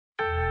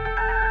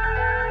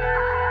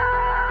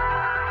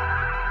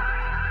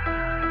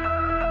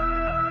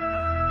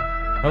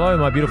Hello,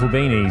 my beautiful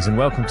beanies, and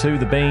welcome to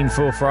The Bean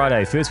for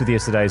Friday. First with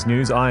yesterday's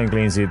news, I am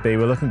Glenn ZB.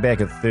 We're looking back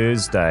at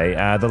Thursday.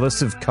 The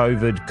list of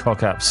COVID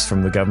cock-ups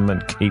from the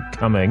government keep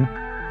coming.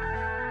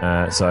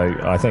 So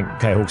I think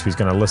Kay Hawkesby's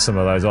going to list some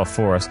of those off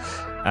for us.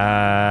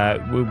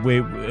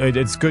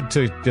 It's good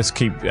to just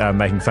keep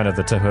making fun of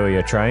the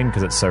Tahuia train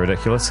because it's so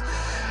ridiculous.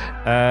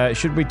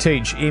 Should we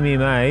teach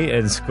MMA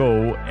in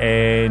school?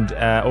 And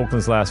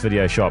Auckland's last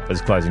video shop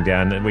is closing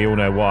down. We all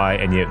know why,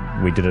 and yet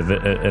we did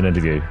an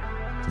interview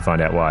to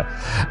find out why.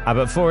 But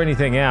before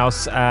anything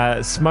else,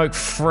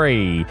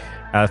 smoke-free.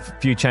 A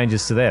few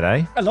changes to that,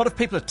 eh? A lot of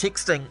people are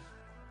texting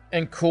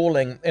and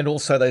calling, and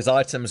also those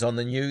items on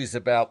the news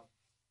about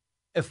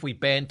if we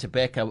ban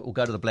tobacco, it will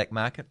go to the black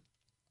market.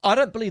 I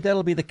don't believe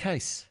that'll be the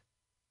case.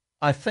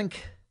 I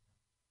think,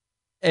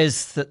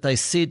 as that they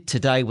said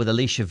today with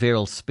Alicia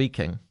Verrill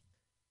speaking,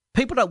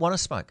 people don't want to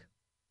smoke.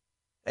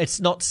 It's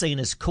not seen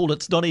as cool.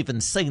 It's not even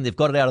seen. They've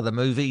got it out of the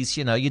movies.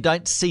 You know, you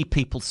don't see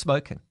people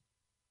smoking.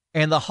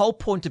 And the whole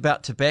point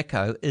about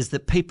tobacco is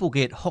that people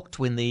get hooked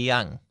when they're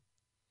young.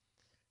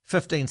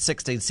 15,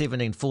 16,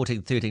 17,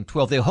 14, 13,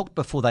 12. They're hooked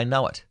before they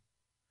know it.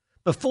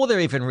 Before they're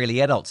even really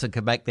adults and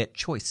can make that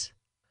choice.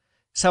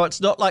 So it's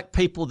not like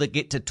people that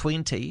get to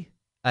 20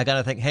 are going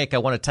to think, heck, I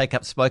want to take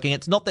up smoking.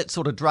 It's not that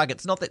sort of drug.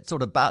 It's not that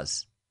sort of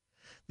buzz.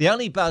 The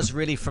only buzz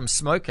really from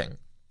smoking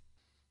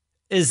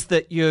is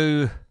that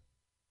your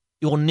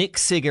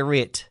next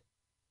cigarette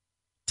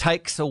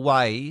takes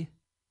away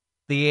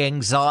the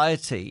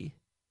anxiety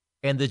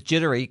and the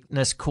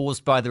jitteriness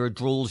caused by the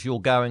withdrawals you're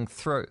going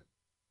through.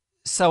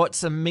 So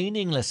it's a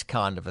meaningless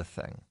kind of a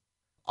thing.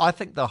 I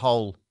think the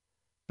whole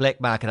black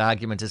market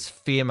argument is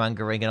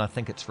fear-mongering, and I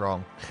think it's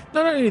wrong.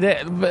 Not only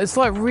that, but it's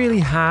like really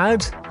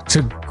hard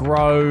to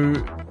grow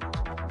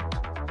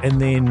and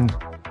then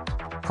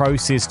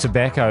process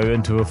tobacco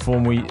into a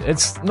form where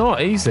it's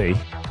not easy,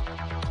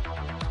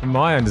 in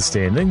my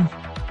understanding.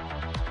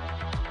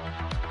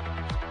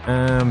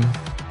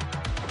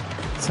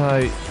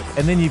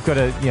 And then you've got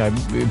to,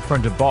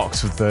 print a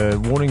box with the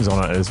warnings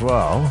on it as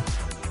well.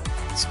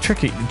 It's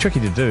tricky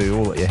to do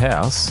all at your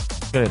house.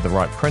 You've got to have the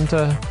right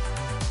printer.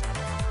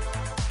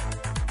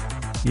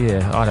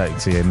 Yeah, I don't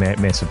see a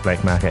massive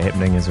black market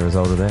happening as a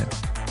result of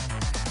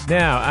that.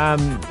 Now,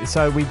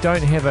 so we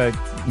don't have a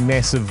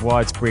massive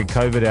widespread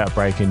COVID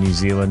outbreak in New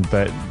Zealand,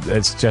 but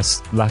it's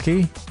just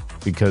lucky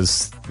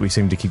because we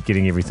seem to keep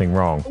getting everything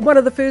wrong. One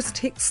of the first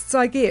texts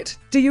I get,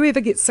 do you ever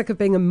get sick of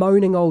being a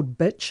moaning old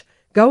bitch?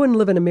 Go and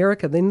live in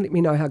America, then let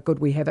me know how good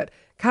we have it.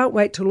 Can't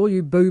wait till all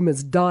you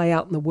boomers die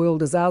out and the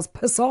world is ours.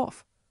 Piss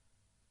off.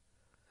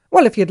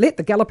 Well, if you'd let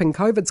the galloping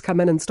COVIDs come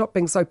in and stop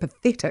being so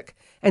pathetic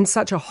and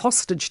such a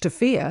hostage to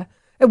fear,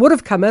 it would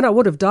have come in, I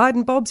would have died,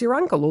 and Bob's your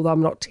uncle, although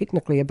I'm not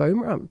technically a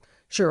boomer. I'm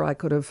sure I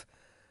could have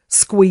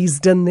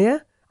squeezed in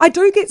there. I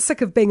do get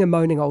sick of being a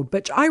moaning old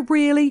bitch. I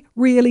really,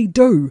 really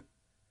do.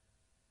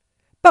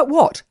 But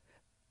what?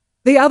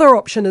 The other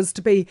option is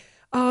to be,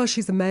 oh,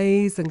 she's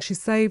amazing, she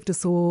saved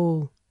us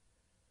all.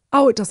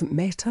 Oh, it doesn't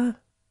matter.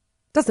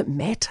 Doesn't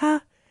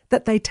matter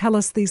that they tell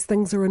us these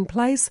things are in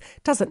place.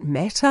 Doesn't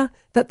matter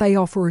that they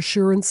offer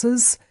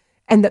assurances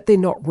and that they're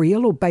not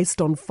real or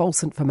based on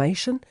false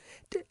information.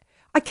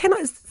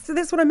 So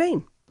that's what I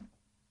mean.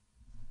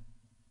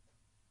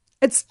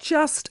 It's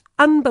just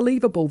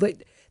unbelievable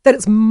that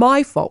it's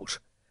my fault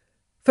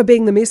for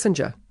being the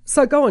messenger.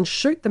 So go and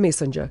shoot the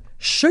messenger.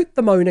 Shoot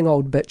the moaning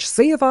old bitch.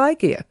 See if I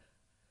care.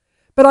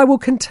 But I will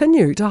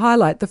continue to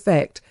highlight the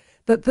fact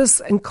that this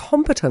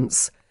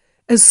incompetence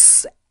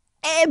is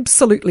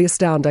absolutely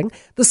astounding.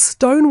 The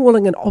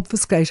stonewalling and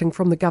obfuscating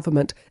from the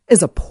government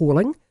is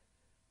appalling.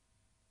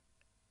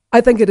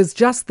 I think it is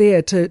just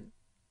there to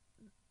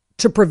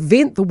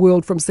prevent the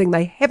world from seeing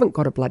they haven't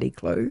got a bloody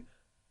clue.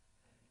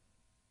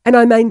 And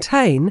I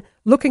maintain,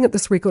 looking at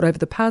this record over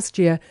the past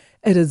year,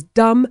 it is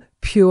dumb,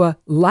 pure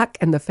luck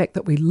and the fact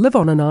that we live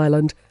on an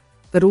island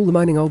that all the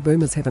moaning old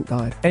boomers haven't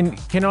died. And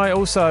can I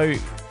also,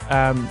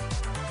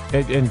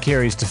 in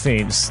Kerry's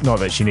defence, not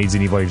that she needs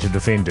anybody to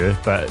defend her,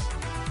 but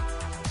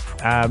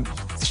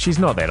she's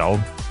not that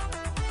old.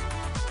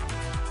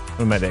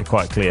 I'll make that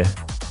quite clear.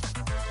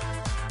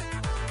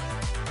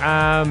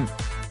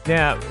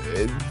 Now,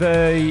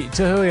 the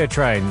Tahuia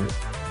train,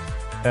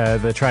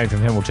 the train from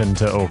Hamilton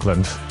to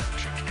Auckland,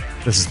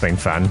 this has been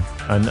fun,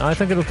 and I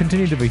think it'll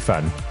continue to be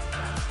fun.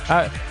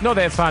 Not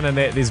that fun in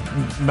that there's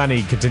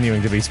money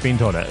continuing to be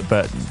spent on it,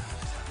 but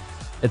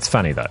it's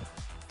funny though.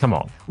 Come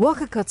on.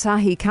 Waka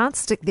Kotahi can't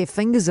stick their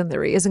fingers in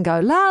their ears and go,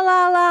 la,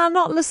 la, la,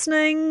 not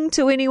listening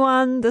to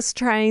anyone. This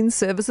train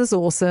service is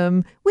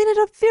awesome, when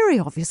it very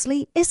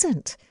obviously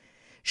isn't.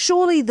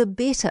 Surely the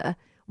better,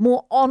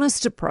 more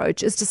honest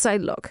approach is to say,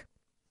 look,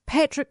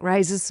 Patrick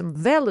raises some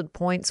valid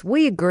points.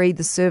 We agree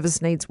the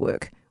service needs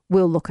work.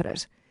 We'll look at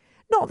it.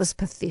 Not this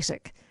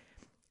pathetic,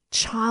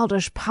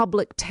 childish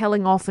public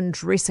telling off and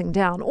dressing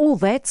down. All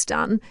that's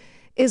done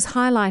is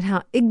highlight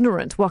how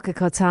ignorant Waka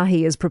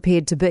Kotahi is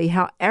prepared to be,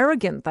 how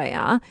arrogant they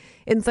are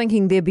in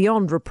thinking they're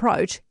beyond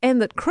reproach,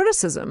 and that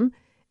criticism,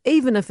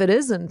 even if it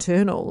is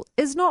internal,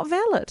 is not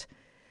valid.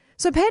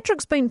 So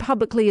Patrick's been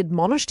publicly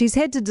admonished. He's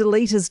had to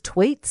delete his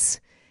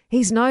tweets.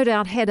 He's no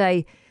doubt had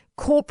a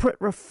corporate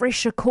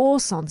refresher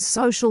course on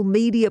social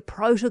media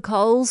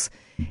protocols,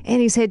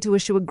 and he's had to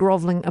issue a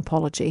grovelling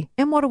apology.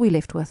 And what are we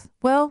left with?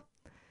 Well,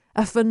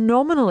 a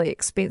phenomenally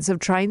expensive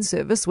train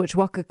service, which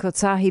Waka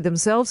Kotahi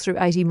themselves threw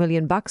 $80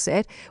 million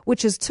at,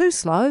 which is too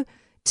slow,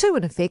 too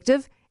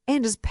ineffective,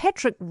 and as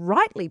Patrick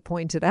rightly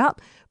pointed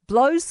out,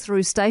 blows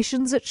through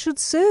stations it should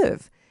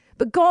serve.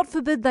 But God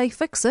forbid they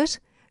fix it.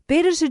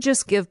 Better to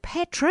just give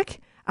Patrick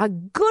a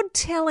good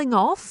telling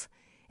off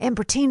and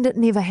pretend it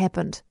never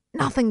happened.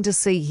 Nothing to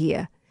see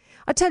here.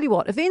 I tell you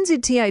what, if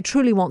NZTA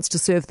truly wants to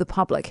serve the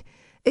public,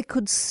 it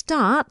could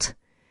start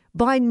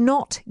by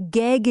not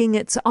gagging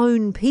its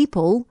own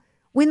people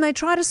when they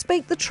try to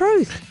speak the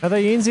truth. Are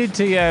they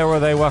NZTA or are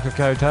they Waka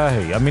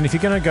Kotahi? I mean, if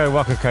you're going to go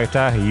Waka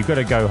Kotahi, you've got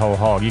to go whole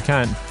hog. You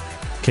can't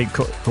keep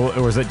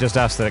or is it just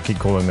us that keep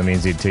calling them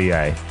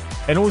NZTA?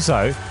 And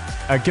also,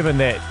 given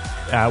that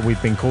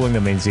we've been calling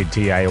them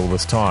NZTA all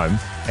this time,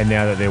 and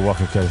now that they're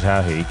Waka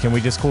Kotahi, can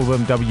we just call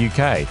them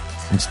WK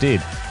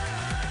instead?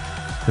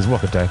 Because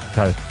Waka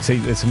Kotahi, see,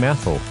 it's a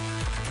mouthful.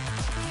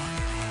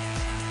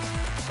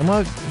 Am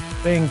I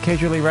being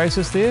casually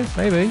racist there?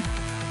 Maybe.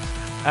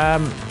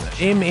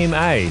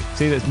 MMA.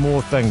 See, there's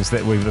more things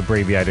that we've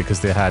abbreviated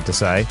because they're hard to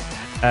say.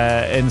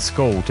 In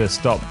school to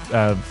stop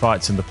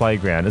fights in the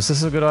playground. Is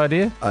this a good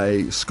idea?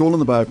 A school in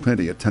the Bay of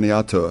Plenty at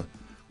Taniatua,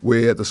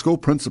 where the school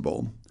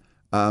principal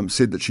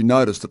said that she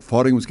noticed that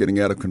fighting was getting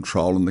out of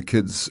control in the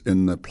kids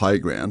in the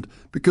playground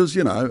because,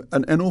 you know,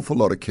 an awful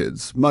lot of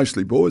kids,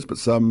 mostly boys but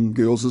some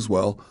girls as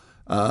well,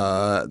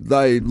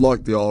 they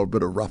like the old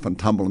bit of rough and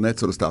tumble and that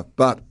sort of stuff.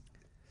 But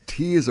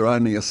tears are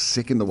only a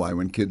second away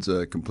when kids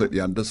are completely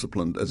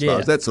undisciplined as far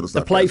as that sort of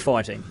stuff The play goes.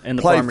 fighting in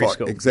the primary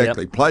school.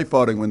 Exactly. Yep. Play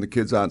fighting when the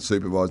kids aren't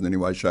supervised in any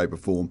way, shape or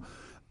form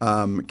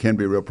can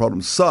be a real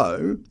problem.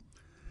 So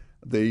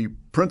the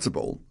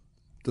principal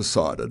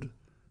decided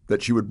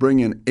that she would bring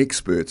in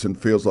experts in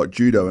fields like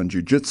judo and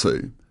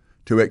jiu-jitsu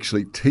to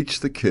actually teach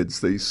the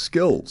kids these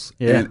skills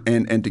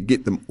and to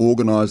get them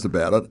organised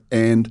about it.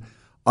 And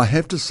I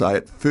have to say,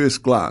 at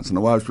first glance, and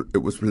the way it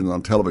was presented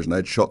on television, they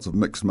had shots of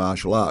mixed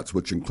martial arts,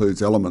 which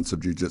includes elements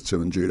of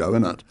jiu-jitsu and judo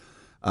in it.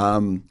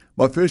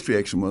 My first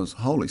reaction was,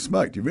 holy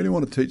smoke, do you really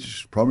want to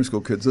teach primary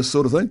school kids this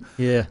sort of thing?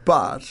 Yeah.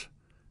 But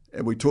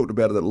and we talked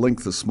about it at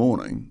length this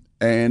morning,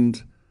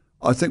 and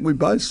I think we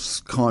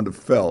both kind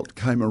of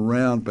came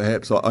around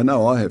perhaps, I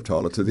know I have,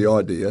 Tyler, to the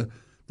idea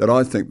that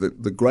I think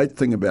that the great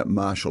thing about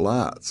martial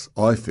arts,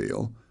 I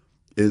feel,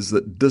 is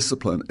that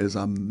discipline is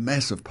a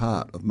massive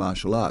part of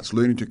martial arts,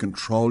 learning to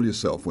control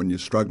yourself when you're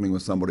struggling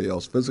with somebody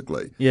else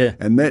physically. Yeah.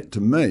 And that, to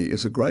me,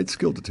 is a great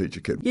skill to teach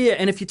a kid. Yeah,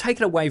 and if you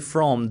take it away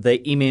from the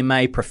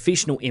MMA,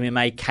 professional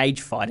MMA cage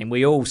fighting,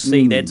 we all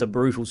see that's a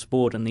brutal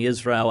sport in the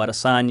Israel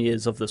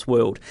Adesanyas of this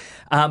world.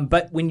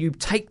 But when you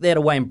take that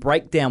away and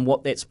break down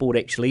what that sport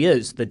actually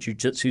is, the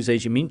jiu-jitsus,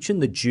 as you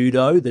mentioned, the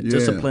judo, the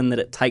discipline that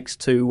it takes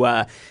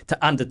to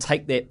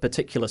undertake that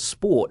particular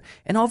sport.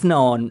 And I've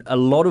known a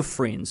lot of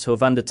friends who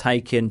have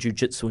undertaken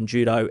jiu-jitsu and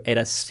judo at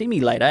a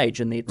semi-late age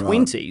in their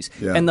 20s,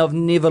 and they've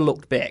never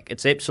looked back.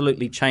 It's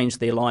absolutely changed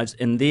their lives,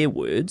 in their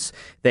words,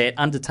 that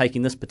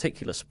undertaking this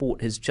particular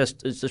sport has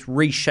just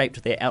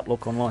reshaped their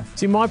outlook on life.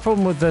 See, my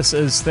problem with this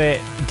is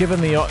that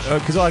given the...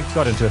 Because I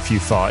got into a few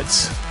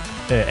fights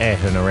at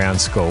and around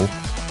school,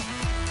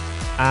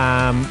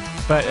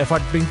 but if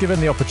I'd been given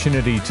the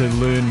opportunity to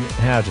learn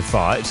how to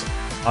fight,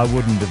 I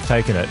wouldn't have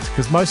taken it,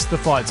 because most of the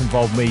fights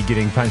involved me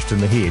getting punched in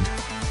the head.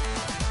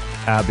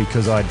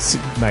 Because I'd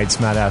made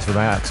smart-ass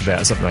remarks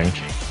about something,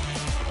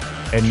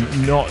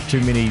 and not too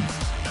many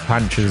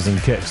punches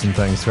and kicks and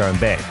things thrown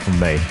back from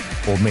me,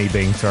 or me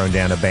being thrown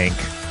down a bank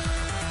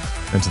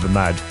into the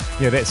mud.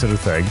 Yeah, that sort of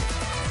thing.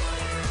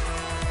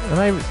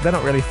 And they're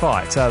not really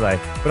fights, are they?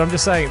 But I'm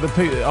just saying,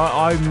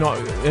 I'm not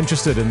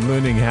interested in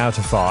learning how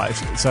to fight,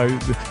 so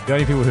the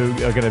only people who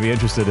are going to be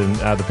interested in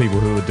are the people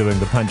who are doing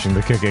the punching,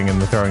 the kicking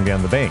and the throwing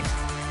down the bank.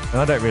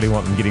 And I don't really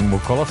want them getting more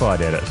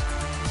qualified at it.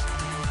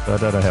 I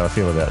don't know how I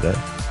feel about that.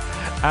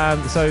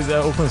 So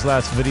Auckland's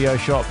last video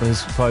shop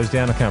has closed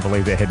down. I can't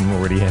believe that hadn't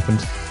already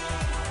happened.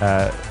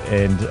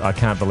 And I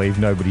can't believe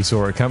nobody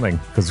saw it coming,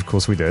 because of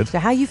course we did. So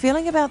how are you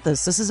feeling about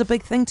this? This is a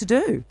big thing to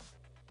do.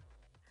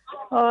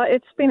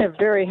 It's been a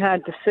very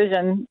hard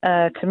decision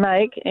to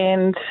make,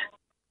 and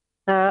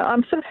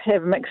I'm sort of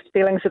have mixed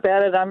feelings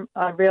about it.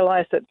 I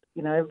realise that,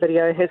 you know,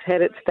 video has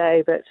had its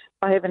day, but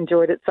I have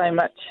enjoyed it so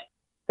much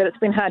that it's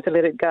been hard to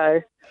let it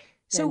go.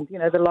 So, and, you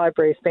know, the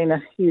library's been a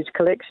huge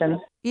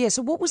collection. Yeah,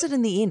 so what was it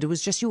in the end? It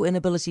was just your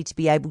inability to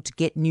be able to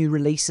get new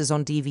releases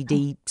on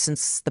DVD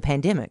since the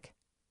pandemic?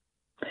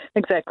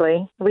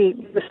 Exactly. We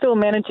were still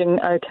managing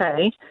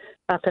okay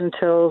up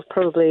until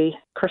probably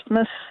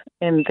Christmas,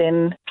 and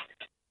then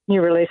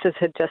new releases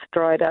had just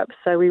dried up.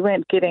 So we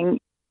weren't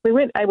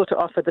able to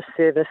offer the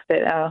service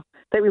that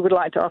we would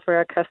like to offer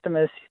our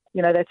customers.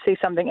 You know, they'd see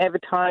something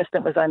advertised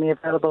that was only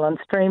available on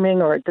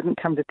streaming, or it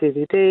didn't come to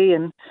DVD,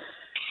 and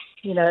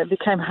you know, it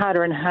became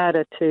harder and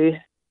harder to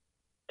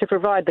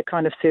provide the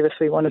kind of service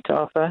we wanted to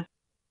offer.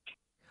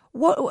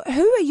 Who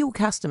are your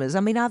customers? I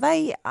mean, are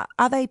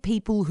they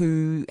people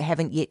who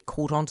haven't yet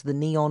caught on to the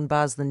Neon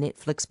buzz, the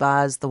Netflix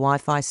buzz, the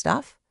Wi-Fi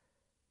stuff?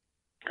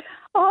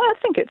 I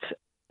think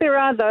there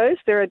are those.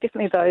 There are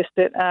definitely those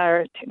that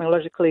are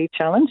technologically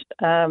challenged.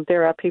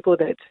 There are people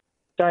that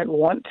don't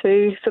want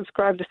to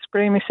subscribe to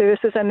streaming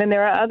services, and then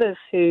there are others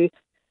who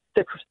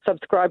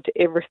subscribe to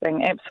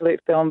everything, absolute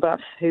film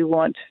buffs who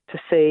want to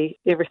see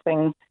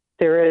everything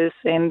there is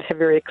and have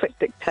very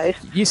eclectic taste.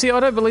 You see, I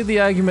don't believe the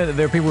argument that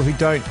there are people who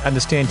don't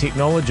understand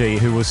technology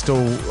who are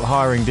still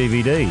hiring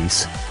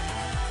DVDs.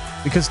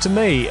 Because to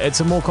me,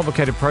 it's a more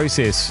complicated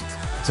process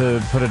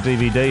to put a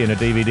DVD in a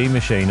DVD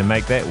machine and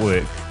make that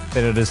work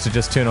than it is to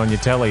just turn on your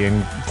telly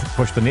and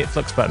push the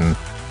Netflix button.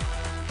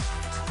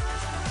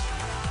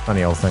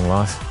 Funny old thing,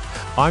 life.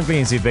 I'm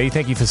Glenn ZB.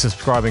 Thank you for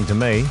subscribing to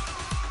me.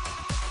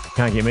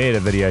 Can't get me at a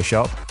video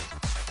shop.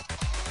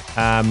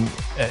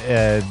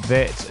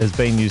 That has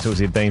been News Talk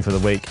ZB for the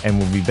week, and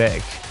we'll be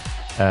back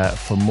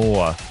for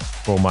more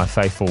for my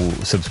faithful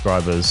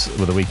subscribers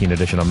with a weekend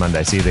edition on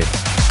Monday. See you then.